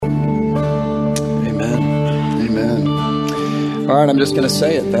All right, I'm just going to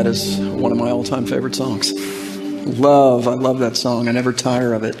say it. That is one of my all-time favorite songs. I love that song. I never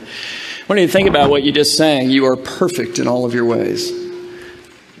tire of it. When you think about what you just sang, you are perfect in all of your ways.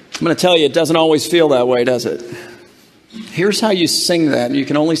 I'm going to tell you, it doesn't always feel that way, does it? Here's how you sing that, and you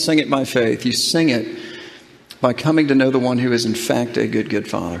can only sing it by faith. You sing it by coming to know the one who is in fact a good, good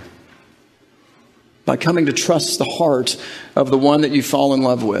Father. By coming to trust the heart of the one that you fall in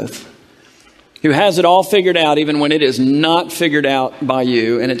love with, who has it all figured out even when it is not figured out by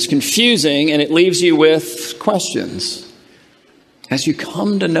you, and it's confusing and it leaves you with questions. As you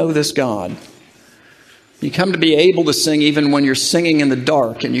come to know this God, you come to be able to sing even when you're singing in the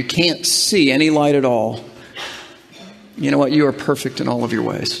dark and you can't see any light at all. You know what? You are perfect in all of your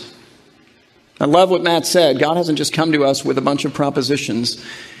ways. I love what Matt said. God hasn't just come to us with a bunch of propositions.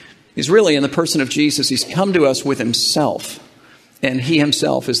 He's really, in the person of Jesus, he's come to us with himself. And he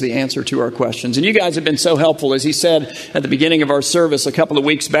himself is the answer to our questions. And you guys have been so helpful. As he said at the beginning of our service a couple of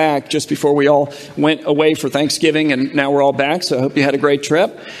weeks back, just before we all went away for Thanksgiving, and now we're all back, so I hope you had a great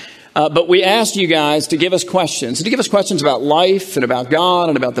trip. But we asked you guys to give us questions, and to give us questions about life and about God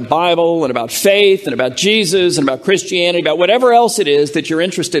and about the Bible and about faith and about Jesus and about Christianity, about whatever else it is that you're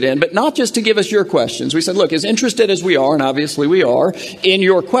interested in, but not just to give us your questions. We said, look, as interested as we are, and obviously we are, in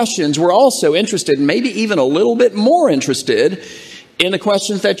your questions, we're also interested, and maybe even a little bit more interested, in the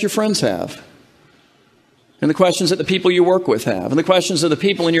questions that your friends have, and the questions that the people you work with have, and the questions of the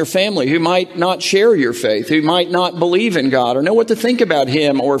people in your family who might not share your faith, who might not believe in God or know what to think about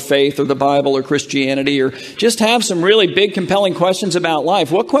him or faith or the Bible or Christianity, or just have some really big, compelling questions about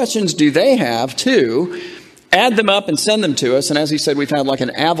life. What questions do they have too? Add them up and send them to us. And as he said, we've had like an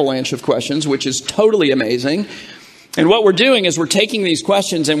avalanche of questions, which is totally amazing. And what we're doing is we're taking these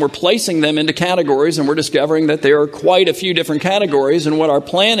questions and we're placing them into categories, and we're discovering that there are quite a few different categories. And what our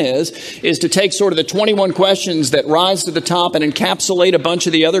plan is to take sort of the 21 questions that rise to the top and encapsulate a bunch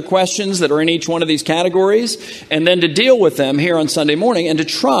of the other questions that are in each one of these categories, and then to deal with them here on Sunday morning and to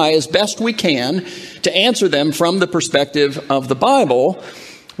try as best we can to answer them from the perspective of the Bible,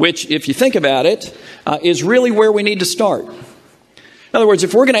 which, if you think about it, is really where we need to start. In other words,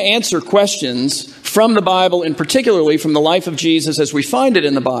 if we're going to answer questions from the Bible, and particularly from the life of Jesus as we find it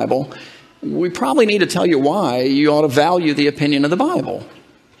in the Bible, we probably need to tell you why you ought to value the opinion of the Bible.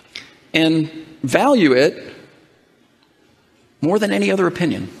 And value it more than any other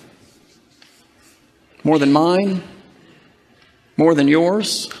opinion. More than mine. More than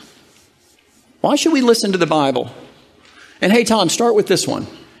yours. Why should we listen to the Bible? And hey, Tom, start with this one.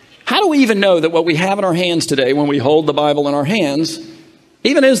 How do we even know that what we have in our hands today, when we hold the Bible in our hands,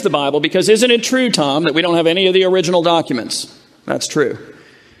 even is the Bible? Because isn't it true, Tom, that we don't have any of the original documents? That's true.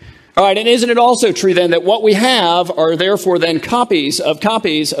 All right, and isn't it also true then that what we have are therefore then copies of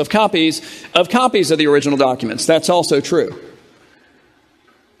copies of copies of copies of the original documents? That's also true.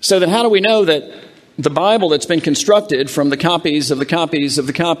 So then how do we know that the Bible that's been constructed from the copies of the copies of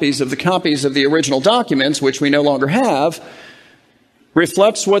the copies of the copies of the original documents, which we no longer have,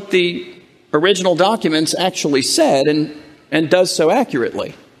 reflects what the original documents actually said and does so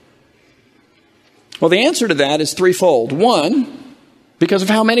accurately? Well, the answer to that is threefold. One, because of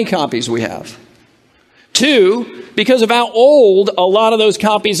how many copies we have. Two, because of how old a lot of those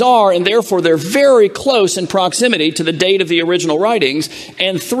copies are, and therefore they're very close in proximity to the date of the original writings.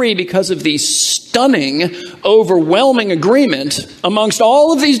 And three, because of the stunning, overwhelming agreement amongst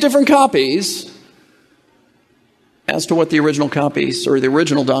all of these different copies as to what the original copies or the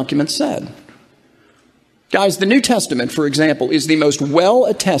original documents said. Guys, the New Testament, for example, is the most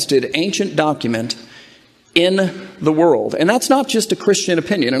well-attested ancient document in the world. And that's not just a Christian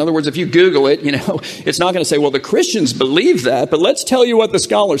opinion. In other words, if you Google it, it's not going to say, well, the Christians believe that, but let's tell you what the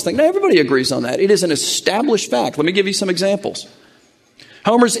scholars think. No, everybody agrees on that. It is an established fact. Let me give you some examples.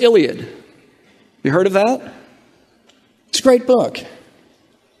 Homer's Iliad. You heard of that? It's a great book.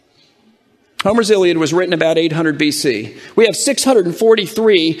 Homer's Iliad was written about 800 BC. We have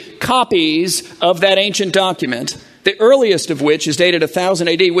 643 copies of that ancient document, the earliest of which is dated 1000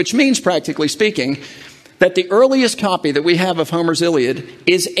 AD, which means, practically speaking, that the earliest copy that we have of Homer's Iliad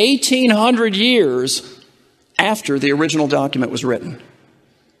is 1800 years after the original document was written.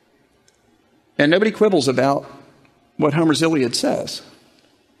 And nobody quibbles about what Homer's Iliad says.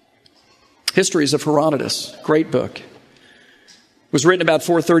 Histories of Herodotus, great book. Was written about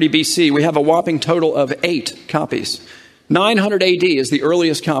 430 BC. We have a whopping total of 8 copies. 900 AD is the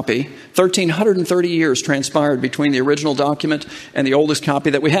earliest copy. 1,330 years transpired between the original document and the oldest copy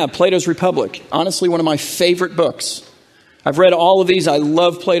that we have. Plato's Republic. Honestly, one of my favorite books. I've read all of these. I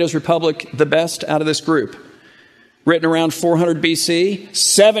love Plato's Republic the best out of this group. Written around 400 BC.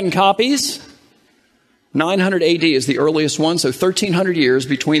 7 copies. 900 AD is the earliest one, so 1,300 years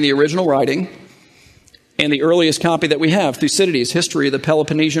between the original writing and the earliest copy that we have, Thucydides' History of the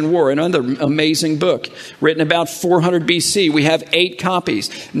Peloponnesian War, another amazing book written about 400 BC. We have 8 copies.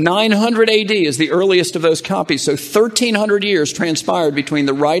 900 AD is the earliest of those copies. So 1,300 years transpired between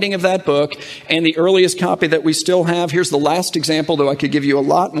the writing of that book and the earliest copy that we still have. Here's the last example, though I could give you a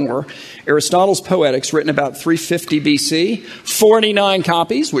lot more. Aristotle's Poetics, written about 350 BC. 49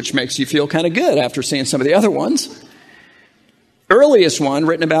 copies, which makes you feel kind of good after seeing some of the other ones. Earliest one,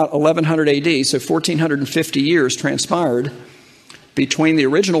 written about 1100 AD, so 1450 years transpired between the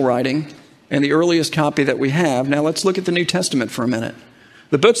original writing and the earliest copy that we have. Now let's look at the New Testament for a minute.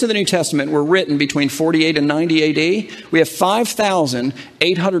 The books of the New Testament were written between 48 and 90 AD. We have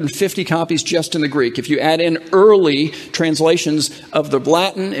 5,850 copies just in the Greek. If you add in early translations of the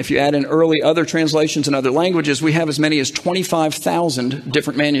Latin, if you add in early other translations in other languages, we have as many as 25,000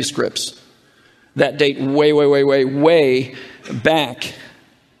 different manuscripts that date way back.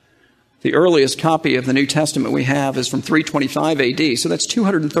 The earliest copy of the New Testament we have is from 325 AD, so that's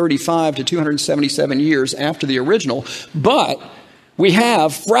 235 to 277 years after the original. But we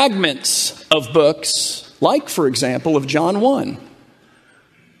have fragments of books, like, for example, of John 1,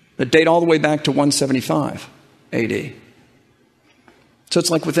 that date all the way back to 175 AD. So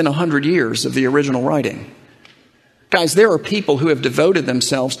it's like within 100 years of the original writing. Guys, there are people who have devoted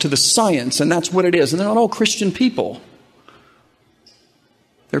themselves to the science, and that's what it is. And they're not all Christian people.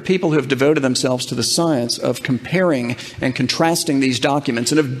 There are people who have devoted themselves to the science of comparing and contrasting these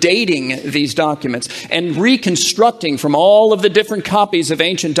documents and of dating these documents and reconstructing from all of the different copies of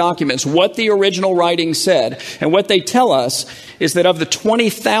ancient documents what the original writing said. And what they tell us is that of the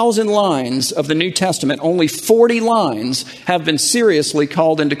 20,000 lines of the New Testament, only 40 lines have been seriously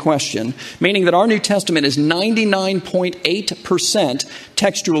called into question, meaning that our New Testament is 99.8%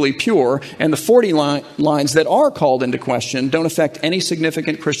 textually pure, and the 40 lines that are called into question don't affect any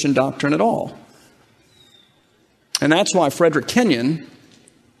significant Christian doctrine at all. And that's why Frederick Kenyon,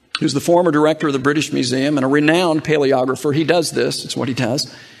 who's the former director of the British Museum and a renowned paleographer, he does this, it's what he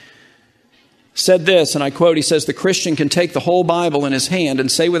does, said this, and I quote, he says, "The Christian can take the whole Bible in his hand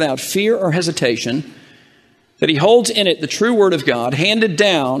and say without fear or hesitation that he holds in it the true Word of God, handed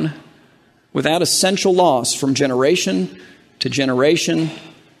down without essential loss from generation to generation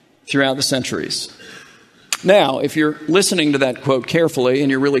throughout the centuries." Now, if you're listening to that quote carefully and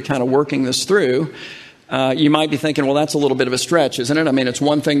you're really kind of working this through, you might be thinking, well, that's a little bit of a stretch, isn't it? I mean, it's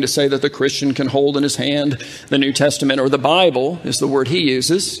one thing to say that the Christian can hold in his hand the New Testament, or the Bible is the word he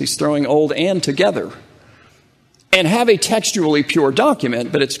uses. He's throwing old and together, and have a textually pure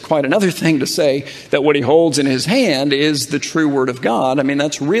document, but it's quite another thing to say that what he holds in his hand is the true Word of God. I mean,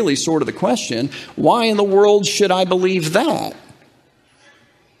 that's really sort of the question. Why in the world should I believe that?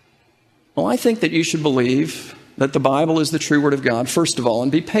 Well, I think that you should believe that the Bible is the true Word of God, first of all,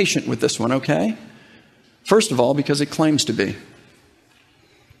 and be patient with this one, okay? First of all, because it claims to be.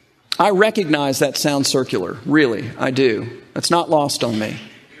 I recognize that sounds circular, really, I do. That's not lost on me.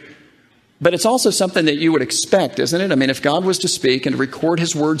 But it's also something that you would expect, isn't it? I mean, if God was to speak and to record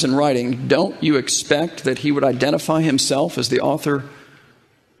his words in writing, don't you expect that he would identify himself as the author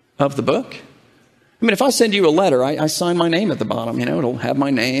of the book? I mean, if I send you a letter, I sign my name at the bottom. You know, it'll have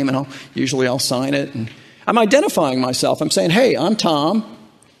my name, and I'll sign it. And I'm identifying myself. I'm saying, hey, I'm Tom.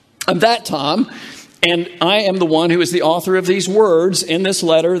 I'm that Tom. And I am the one who is the author of these words in this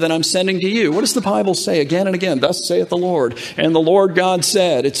letter that I'm sending to you. What does the Bible say again and again? Thus saith the Lord. And the Lord God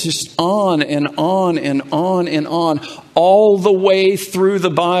said. It's just on and on and on and on, all the way through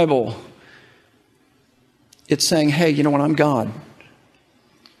the Bible. It's saying, hey, you know what? I'm God.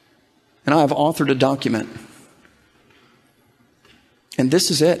 And I have authored a document. And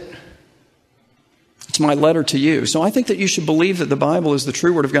this is it. It's my letter to you. So I think that you should believe that the Bible is the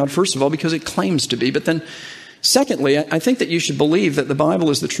true Word of God, first of all, because it claims to be. But then, secondly, I think that you should believe that the Bible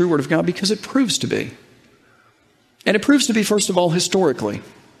is the true Word of God because it proves to be. And it proves to be, first of all, historically.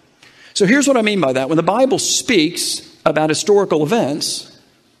 So here's what I mean by that. When the Bible speaks about historical events,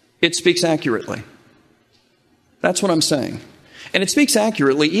 it speaks accurately. That's what I'm saying. And it speaks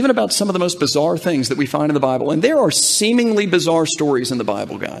accurately even about some of the most bizarre things that we find in the Bible. And there are seemingly bizarre stories in the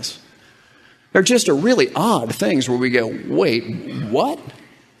Bible, guys. They're just really odd things where we go, wait, what?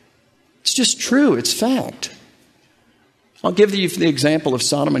 It's just true. It's fact. I'll give you the example of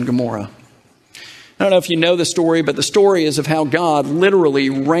Sodom and Gomorrah. I don't know if you know the story, but the story is of how God literally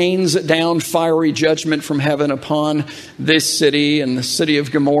rains down fiery judgment from heaven upon this city and the city of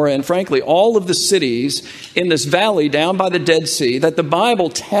Gomorrah, and frankly, all of the cities in this valley down by the Dead Sea that the Bible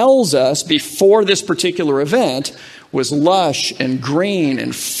tells us before this particular event was lush and green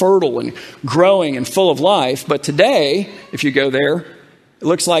and fertile and growing and full of life. But today, if you go there, it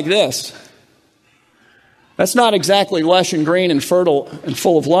looks like this. That's not exactly lush and green and fertile and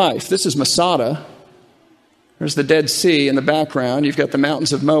full of life. This is Masada. There's the Dead Sea in the background. You've got the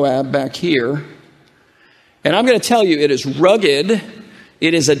mountains of Moab back here. And I'm going to tell you, it is rugged.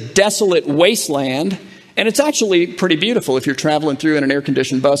 It is a desolate wasteland. And it's actually pretty beautiful if you're traveling through in an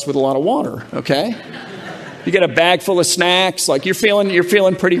air-conditioned bus with a lot of water, okay? You get a bag full of snacks, like you're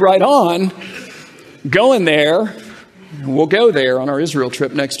feeling pretty right on going there. We'll go there on our Israel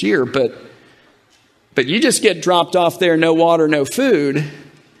trip next year, but you just get dropped off there, no water, no food,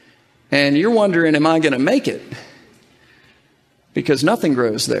 and you're wondering, am I going to make it? Because nothing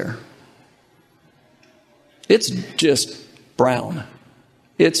grows there. It's just brown.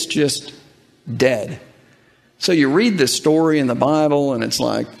 It's just dead. So you read this story in the Bible, and it's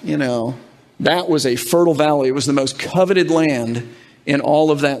like, that was a fertile valley. It was the most coveted land in all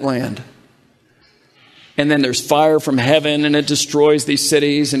of that land. And then there's fire from heaven, and it destroys these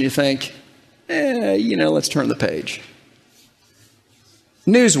cities, and you think, let's turn the page.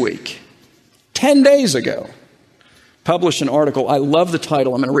 Newsweek, 10 days ago, published an article. I love the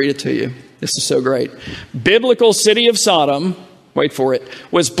title. I'm going to read it to you. This is so great. Biblical city of Sodom, wait for it,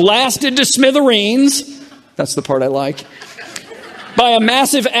 was blasted to smithereens. That's the part I like. By a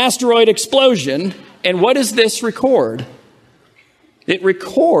massive asteroid explosion. And what does this record? It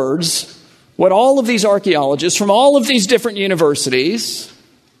records what all of these archaeologists from all of these different universities,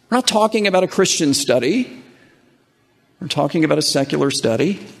 we're not talking about a Christian study, we're talking about a secular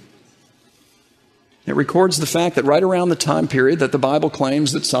study. It records the fact that right around the time period that the Bible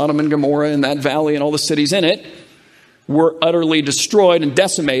claims that Sodom and Gomorrah and that valley and all the cities in it were utterly destroyed and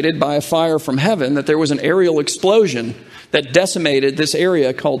decimated by a fire from heaven, that there was an aerial explosion that decimated this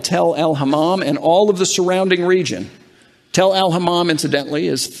area called Tel El-Hammam and all of the surrounding region. Tel El-Hammam, incidentally,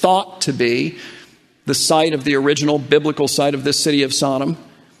 is thought to be the site of the original biblical site of this city of Sodom.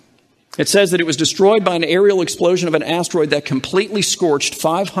 It says that it was destroyed by an aerial explosion of an asteroid that completely scorched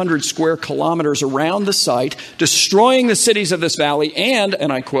 500 square kilometers around the site, destroying the cities of this valley and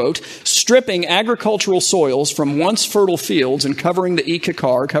I quote, stripping agricultural soils from once fertile fields and covering the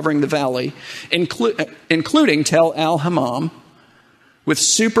Ikakar, covering the valley, including Tel El-Hammam, with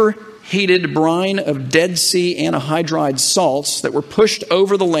superheated brine of Dead Sea anhydride salts that were pushed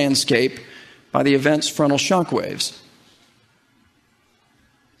over the landscape by the event's frontal shock waves.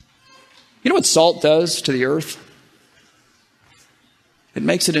 You know what salt does to the earth? It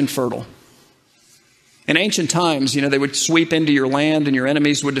makes it infertile. In ancient times, they would sweep into your land and your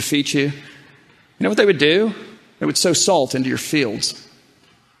enemies would defeat you. You know what they would do? They would sow salt into your fields.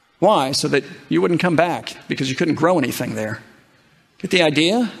 Why? So that you wouldn't come back because you couldn't grow anything there. Get the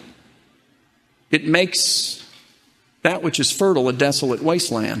idea? It makes that which is fertile a desolate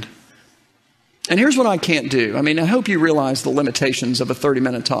wasteland. And here's what I can't do. I hope you realize the limitations of a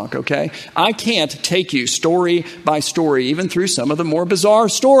 30-minute talk, okay? I can't take you story by story, even through some of the more bizarre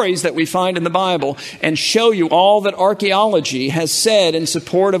stories that we find in the Bible, and show you all that archaeology has said in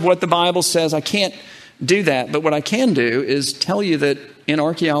support of what the Bible says. I can't do that. But what I can do is tell you that in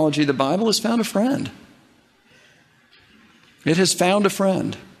archaeology, the Bible has found a friend. It has found a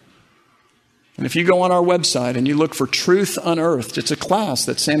friend. And if you go on our website and you look for Truth Unearthed, it's a class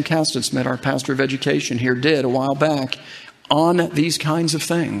that Sam Castensmith, our pastor of education here, did a while back on these kinds of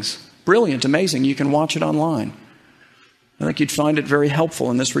things. Brilliant, amazing. You can watch it online. I think you'd find it very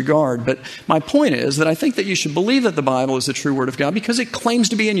helpful in this regard. But my point is that I think that you should believe that the Bible is the true Word of God because it claims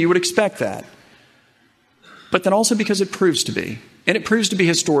to be, and you would expect that. But then also because it proves to be. And it proves to be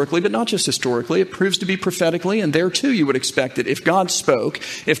historically, but not just historically. It proves to be prophetically, and there too you would expect it. If God spoke,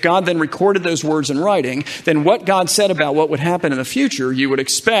 if God then recorded those words in writing, then what God said about what would happen in the future, you would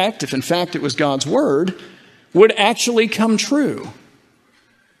expect, if in fact it was God's word, would actually come true.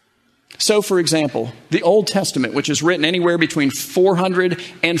 So, for example, the Old Testament, which is written anywhere between 400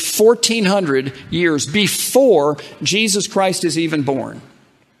 and 1400 years before Jesus Christ is even born.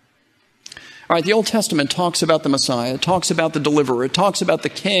 All right, the Old Testament talks about the Messiah, it talks about the deliverer, it talks about the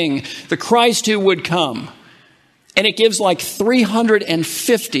king, the Christ who would come. And it gives like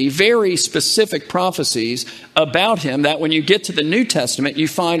 350 very specific prophecies about him that when you get to the New Testament, you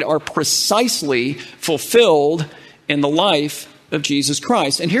find are precisely fulfilled in the life of Jesus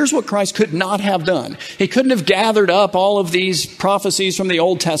Christ. And here's what Christ could not have done. He couldn't have gathered up all of these prophecies from the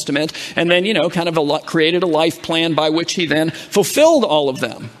Old Testament and then, created a life plan by which he then fulfilled all of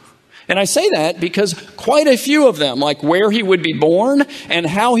them. And I say that because quite a few of them, like where he would be born and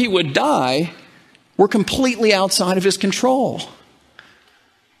how he would die, were completely outside of his control.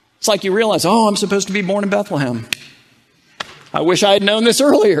 It's like you realize, I'm supposed to be born in Bethlehem. I wish I had known this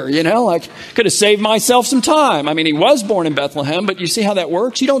earlier, like could have saved myself some time. I mean, he was born in Bethlehem, but you see how that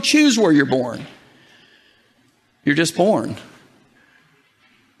works? You don't choose where you're born. You're just born.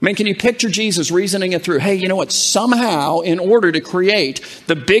 I mean, can you picture Jesus reasoning it through? Hey, you know what? Somehow, in order to create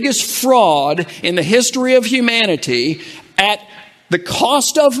the biggest fraud in the history of humanity at the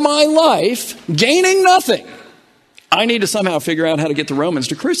cost of my life, gaining nothing, I need to somehow figure out how to get the Romans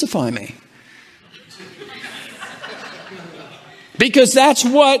to crucify me. Because that's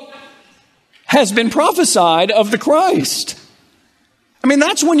what has been prophesied of the Christ. I mean,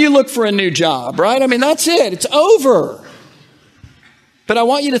 that's when you look for a new job, right? I mean, that's it. It's over. But I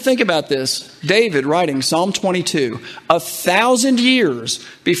want you to think about this. David writing Psalm 22, 1,000 years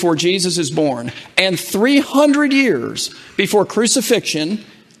before Jesus is born and 300 years before crucifixion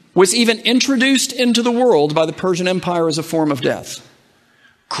was even introduced into the world by the Persian Empire as a form of death,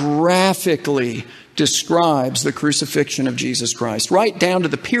 graphically describes the crucifixion of Jesus Christ, right down to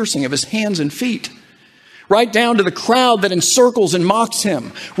the piercing of his hands and feet, right down to the crowd that encircles and mocks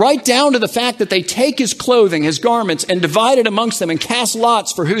him, right down to the fact that they take his clothing, his garments, and divide it amongst them and cast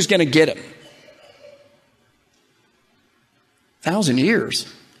lots for who's going to get him. 1,000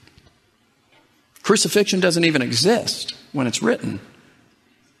 years. Crucifixion doesn't even exist when it's written.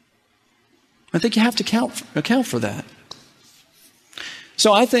 I think you have to account for that.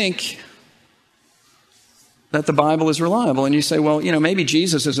 So I think that the Bible is reliable. And you say, well, maybe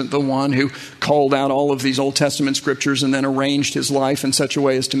Jesus isn't the one who culled out all of these Old Testament scriptures and then arranged his life in such a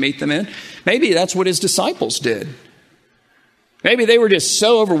way as to meet them in. Maybe that's what his disciples did. Maybe they were just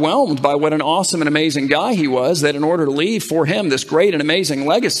so overwhelmed by what an awesome and amazing guy he was that in order to leave for him this great and amazing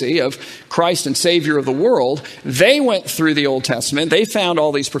legacy of Christ and Savior of the world, they went through the Old Testament, they found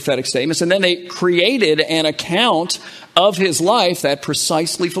all these prophetic statements, and then they created an account of his life that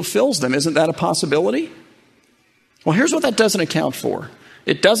precisely fulfills them. Isn't that a possibility? Well, here's what that doesn't account for.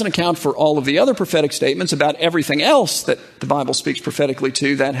 It doesn't account for all of the other prophetic statements about everything else that the Bible speaks prophetically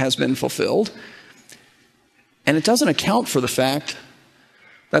to that has been fulfilled. And it doesn't account for the fact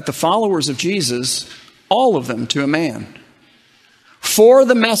that the followers of Jesus, all of them to a man, for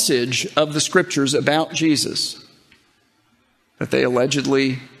the message of the scriptures about Jesus that they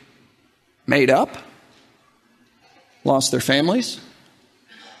allegedly made up, lost their families,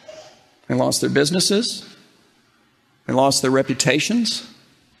 they lost their businesses, they lost their reputations.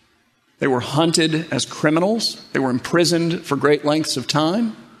 They were hunted as criminals. They were imprisoned for great lengths of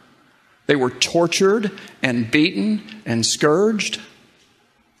time. They were tortured and beaten and scourged.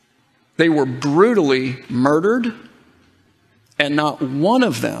 They were brutally murdered, and not one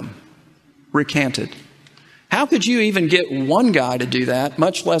of them recanted. How could you even get one guy to do that,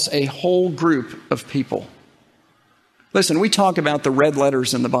 much less a whole group of people? Listen, we talk about the red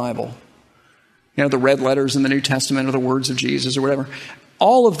letters in the Bible. The red letters in the New Testament are the words of Jesus or whatever.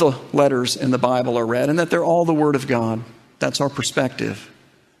 All of the letters in the Bible are red, and that they're all the Word of God. That's our perspective.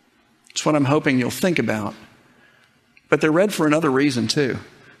 It's what I'm hoping you'll think about. But they're read for another reason too.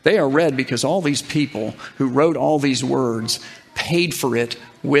 They are read because all these people who wrote all these words paid for it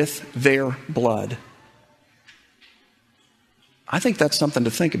with their blood. I think that's something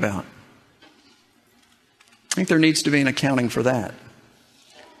to think about. I think there needs to be an accounting for that.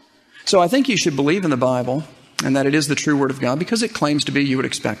 So I think you should believe in the Bible and that it is the true Word of God because it claims to be. You would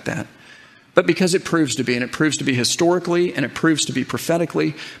expect that. But because it proves to be, and it proves to be historically, and it proves to be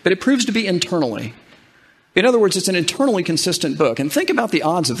prophetically, but it proves to be internally. In other words, it's an internally consistent book. And think about the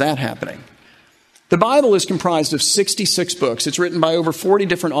odds of that happening. The Bible is comprised of 66 books. It's written by over 40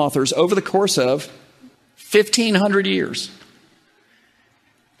 different authors over the course of 1,500 years.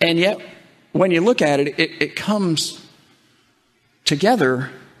 And yet, when you look at it, it comes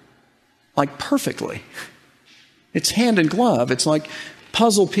together like perfectly. It's hand in glove. It's like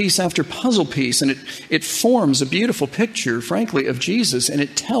puzzle piece after puzzle piece, and it forms a beautiful picture, frankly, of Jesus, and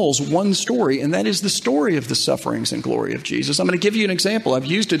it tells one story, and that is the story of the sufferings and glory of Jesus. I'm going to give you an example. I've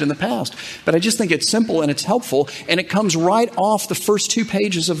used it in the past, but I just think it's simple and it's helpful, and it comes right off the first 2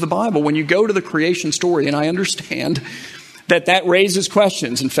 pages of the Bible when you go to the creation story, and I understand that raises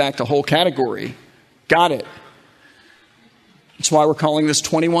questions. In fact, a whole category. Got it. That's why we're calling this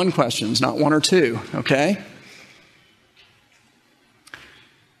 21 questions, not 1 or 2, okay?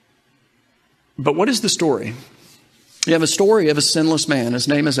 But what is the story? You have a story of a sinless man. His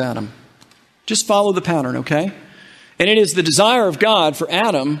name is Adam. Just follow the pattern, okay? And it is the desire of God for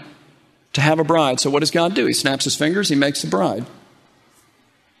Adam to have a bride. So what does God do? He snaps his fingers, he makes a bride.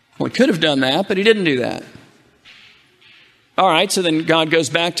 Well, he could have done that, but he didn't do that. All right, so then God goes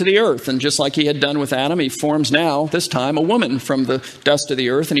back to the earth, and just like he had done with Adam, he forms now, this time, a woman from the dust of the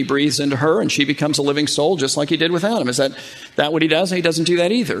earth, and he breathes into her, and she becomes a living soul, just like he did with Adam. Is that what he does? He doesn't do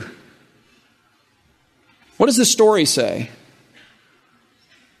that either. What does the story say?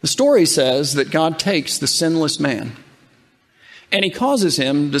 The story says that God takes the sinless man, and he causes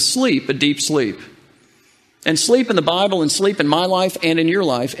him to sleep a deep sleep. And sleep in the Bible and sleep in my life and in your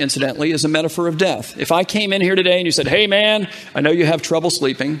life, incidentally, is a metaphor of death. If I came in here today and you said, hey man, I know you have trouble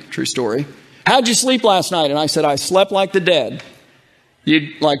sleeping, true story. How'd you sleep last night? And I said, I slept like the dead.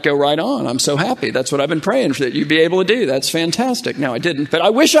 You'd go right on. I'm so happy. That's what I've been praying for, that you'd be able to do. That's fantastic. No, I didn't, but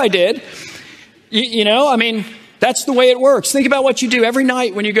I wish I did. That's the way it works. Think about what you do every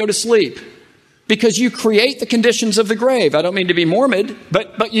night when you go to sleep. Because you create the conditions of the grave. I don't mean to be morbid,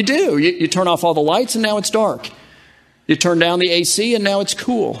 but you do. You turn off all the lights and now it's dark. You turn down the AC and now it's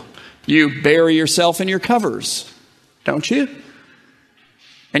cool. You bury yourself in your covers, don't you?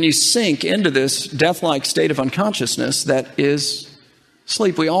 And you sink into this death-like state of unconsciousness that is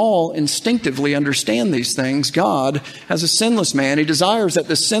sleep. We all instinctively understand these things. God has a sinless man. He desires that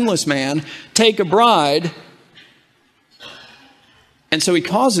the sinless man take a bride. And so he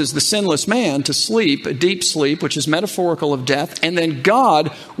causes the sinless man to sleep, a deep sleep, which is metaphorical of death. And then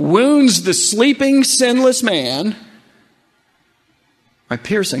God wounds the sleeping sinless man by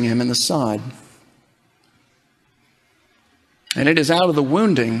piercing him in the side. And it is out of the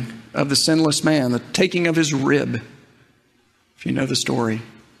wounding of the sinless man, the taking of his rib, if you know the story,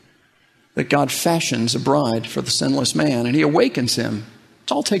 that God fashions a bride for the sinless man. And he awakens him.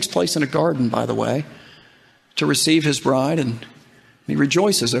 It all takes place in a garden, by the way, to receive his bride, and he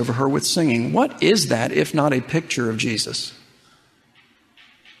rejoices over her with singing. What is that if not a picture of Jesus?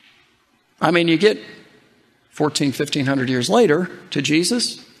 You get 1,500 years later to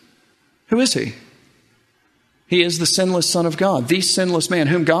Jesus. Who is he? He is the sinless Son of God, the sinless man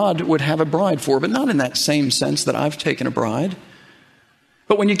whom God would have a bride for, but not in that same sense that I've taken a bride.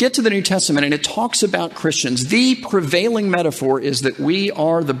 But when you get to the New Testament and it talks about Christians, the prevailing metaphor is that we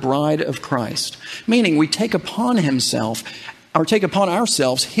are the bride of Christ, meaning we take upon ourselves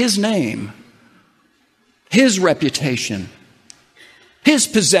his name, his reputation, his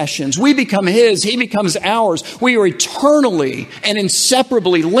possessions. We become his, he becomes ours. We are eternally and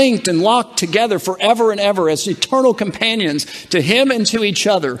inseparably linked and locked together forever and ever as eternal companions to him and to each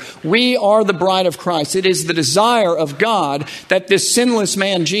other. We are the bride of Christ. It is the desire of God that this sinless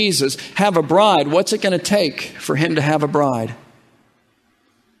man, Jesus, have a bride. What's it going to take for him to have a bride?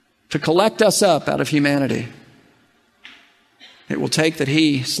 To collect us up out of humanity. It will take that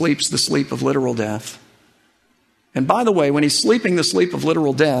he sleeps the sleep of literal death. And by the way, when he's sleeping the sleep of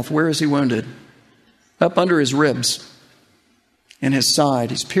literal death, where is he wounded? Up under his ribs, in his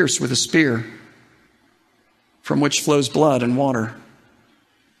side. He's pierced with a spear from which flows blood and water,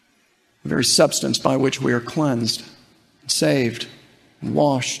 the very substance by which we are cleansed, and saved, and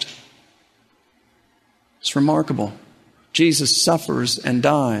washed. It's remarkable. Jesus suffers and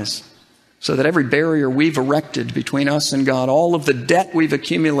dies so that every barrier we've erected between us and God, all of the debt we've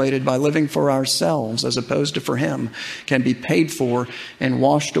accumulated by living for ourselves as opposed to for him, can be paid for and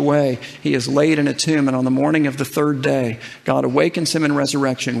washed away. He is laid in a tomb, and on the morning of the third day, God awakens him in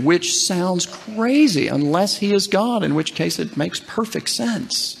resurrection, which sounds crazy unless he is God, in which case it makes perfect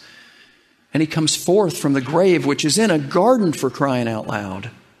sense. And he comes forth from the grave, which is in a garden, for crying out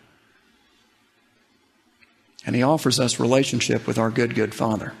loud. And he offers us relationship with our good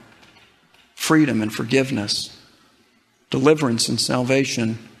Father. Freedom and forgiveness, deliverance and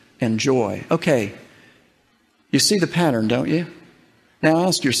salvation and joy. Okay, you see the pattern, don't you? Now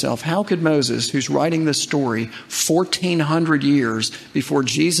ask yourself, how could Moses, who's writing this story 1,400 years before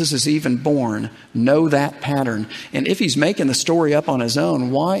Jesus is even born, know that pattern? And if he's making the story up on his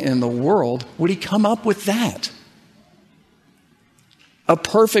own, why in the world would he come up with that? A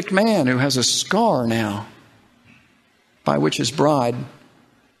perfect man who has a scar now by which his bride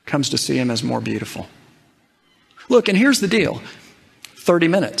comes to see him as more beautiful. Look, and here's the deal. 30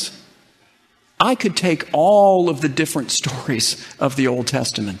 minutes. I could take all of the different stories of the Old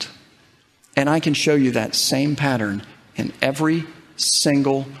Testament, and I can show you that same pattern in every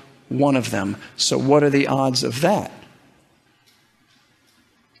single one of them. So what are the odds of that?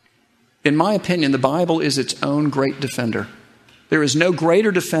 In my opinion, the Bible is its own great defender. There is no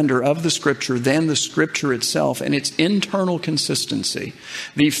greater defender of the Scripture than the Scripture itself and its internal consistency.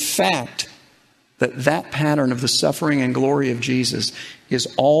 The fact that that pattern of the suffering and glory of Jesus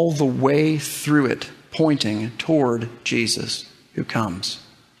is all the way through it pointing toward Jesus who comes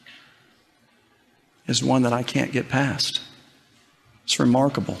is one that I can't get past. It's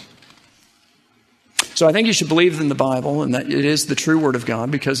remarkable. So I think you should believe in the Bible and that it is the true word of God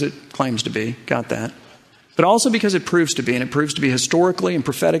because it claims to be. Got that. But also because it proves to be, and it proves to be historically and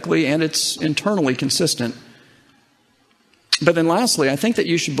prophetically, and it's internally consistent. But then lastly, I think that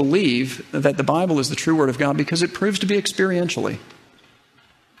you should believe that the Bible is the true word of God because it proves to be experientially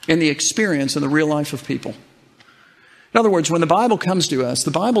in the experience and the real life of people. In other words, when the Bible comes to us, the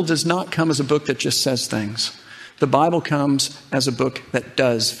Bible does not come as a book that just says things. The Bible comes as a book that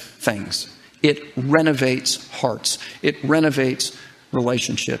does things. It renovates hearts. It renovates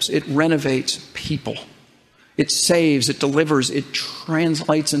relationships. It renovates people. It saves, it delivers, it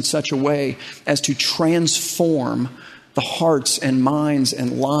translates in such a way as to transform the hearts and minds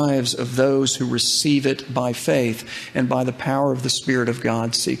and lives of those who receive it by faith and by the power of the Spirit of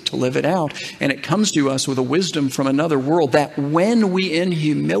God seek to live it out. And it comes to us with a wisdom from another world that when we in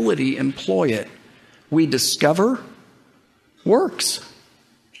humility employ it, we discover works.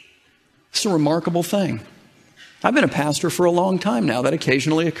 It's a remarkable thing. I've been a pastor for a long time now. That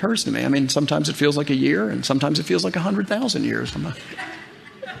occasionally occurs to me. I mean, sometimes it feels like a year and sometimes it feels like 100,000 years.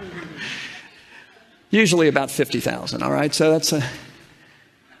 Usually about 50,000, all right? So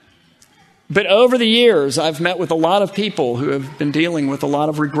But over the years, I've met with a lot of people who have been dealing with a lot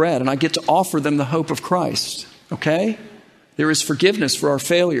of regret, and I get to offer them the hope of Christ, okay? There is forgiveness for our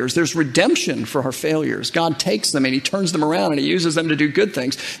failures. There's redemption for our failures. God takes them and He turns them around and He uses them to do good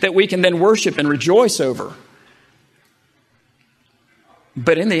things that we can then worship and rejoice over.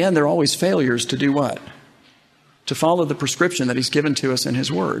 But in the end, they're always failures to do what? To follow the prescription that He's given to us in His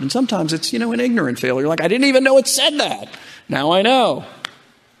Word. And sometimes it's, an ignorant failure. Like, I didn't even know it said that. Now I know.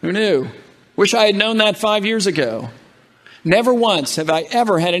 Who knew? Wish I had known that 5 years ago. Never once have I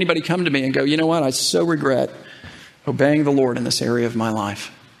ever had anybody come to me and go, you know what? I so regret obeying the Lord in this area of my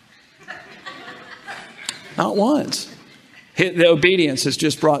life. Not once. The obedience has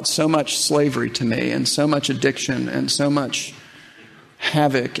just brought so much slavery to me and so much addiction and so much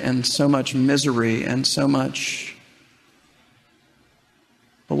havoc and so much misery and so much.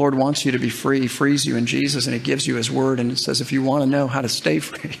 The Lord wants you to be free. He frees you in Jesus and He gives you His word. And it says if you want to know how to stay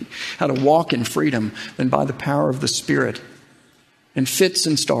free, how to walk in freedom, then by the power of the Spirit, in fits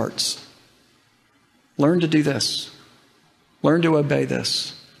and starts, learn to do this. Learn to obey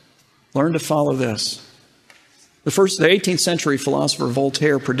this. Learn to follow this. The 18th century philosopher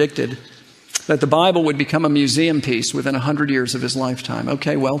Voltaire predicted that the Bible would become a museum piece within 100 years of his lifetime.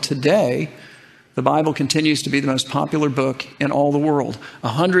 Okay, well, today, the Bible continues to be the most popular book in all the world.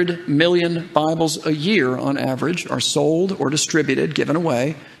 100 million Bibles a year on average are sold or distributed, given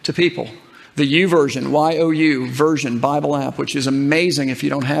away to people. The YouVersion, Y-O-U, version Bible app, which is amazing. If you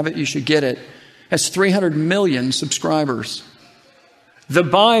don't have it, you should get it, has 300 million subscribers. The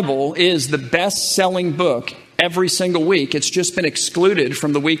Bible is the best-selling book every single week. It's just been excluded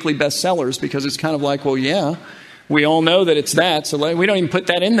from the weekly bestsellers because it's kind of like, well, yeah, we all know that it's that, so we don't even put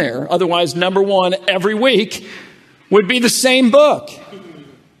that in there. Otherwise, number one every week would be the same book.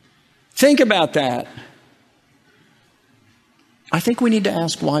 Think about that. I think we need to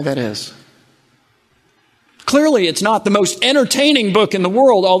ask why that is. Clearly, it's not the most entertaining book in the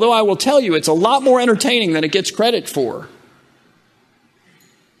world, although I will tell you it's a lot more entertaining than it gets credit for.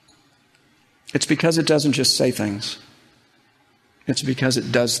 It's because it doesn't just say things. It's because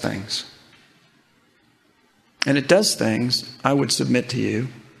it does things. And it does things, I would submit to you,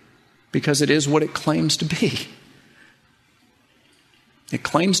 because it is what it claims to be. It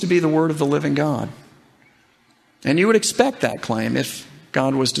claims to be the Word of the living God. And you would expect that claim if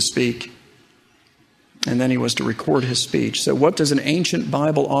God was to speak and then He was to record His speech. So what does an ancient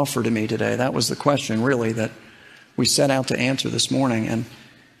Bible offer to me today? That was the question, really, that we set out to answer this morning.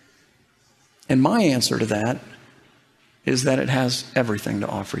 And my answer to that is that it has everything to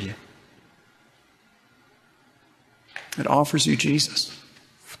offer you. It offers you Jesus.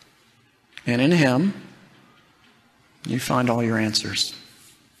 And in Him, you find all your answers.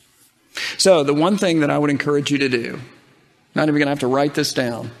 So the one thing that I would encourage you to do, not even going to have to write this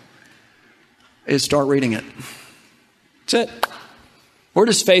down, is start reading it. That's it. Where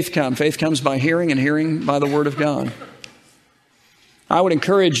does faith come? Faith comes by hearing, and hearing by the Word of God. I would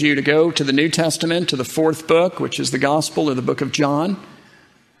encourage you to go to the New Testament, to the fourth book, which is the Gospel or the book of John,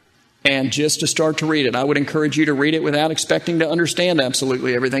 and just to start to read it. I would encourage you to read it without expecting to understand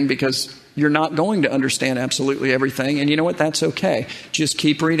absolutely everything, because you're not going to understand absolutely everything. And you know what? That's okay. Just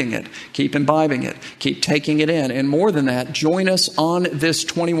keep reading it. Keep imbibing it. Keep taking it in. And more than that, join us on this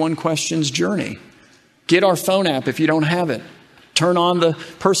 21 questions journey. Get our phone app if you don't have it. turn on the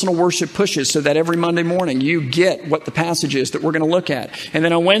personal worship pushes so that every Monday morning you get what the passage is that we're going to look at. And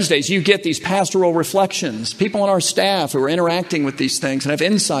then on Wednesdays, you get these pastoral reflections, people on our staff who are interacting with these things and have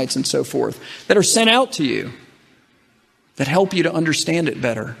insights and so forth that are sent out to you that help you to understand it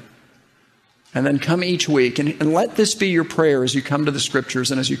better. And then come each week and let this be your prayer as you come to the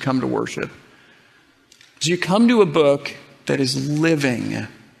Scriptures and as you come to worship. As you come to a book that is living,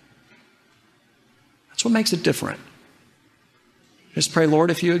 that's what makes it different. Just pray, Lord,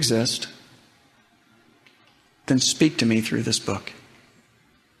 if you exist, then speak to me through this book.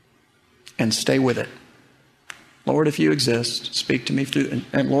 And stay with it. Lord, if you exist, speak to me through,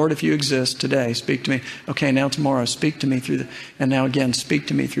 and Lord, if you exist today, speak to me. Okay, now tomorrow, speak to me through and now again, speak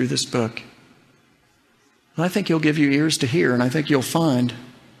to me through this book. And I think He'll give you ears to hear, and I think you'll find,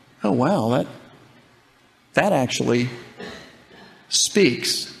 oh wow, that actually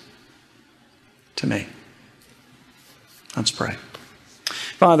speaks to me. Let's pray.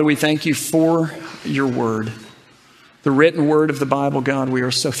 Father, we thank you for your word, the written word of the Bible. God, we are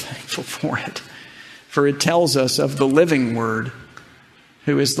so thankful for it, for it tells us of the living word,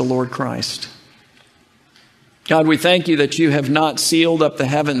 who is the Lord Christ. God, we thank you that you have not sealed up the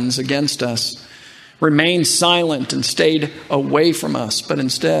heavens against us, remained silent and stayed away from us, but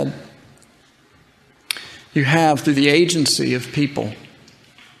instead you have, through the agency of people,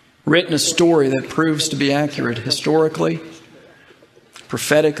 written a story that proves to be accurate historically,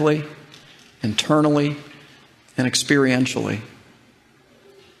 prophetically, internally, and experientially,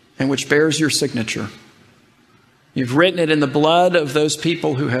 and which bears your signature. You've written it in the blood of those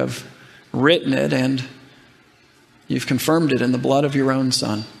people who have written it, and you've confirmed it in the blood of your own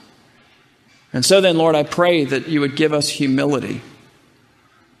Son. And so then, Lord, I pray that you would give us humility,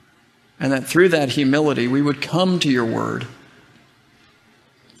 and that through that humility we would come to your word,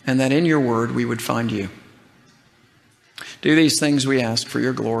 and that in your word we would find you. Do these things we ask for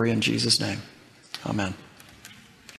your glory in Jesus' name. Amen.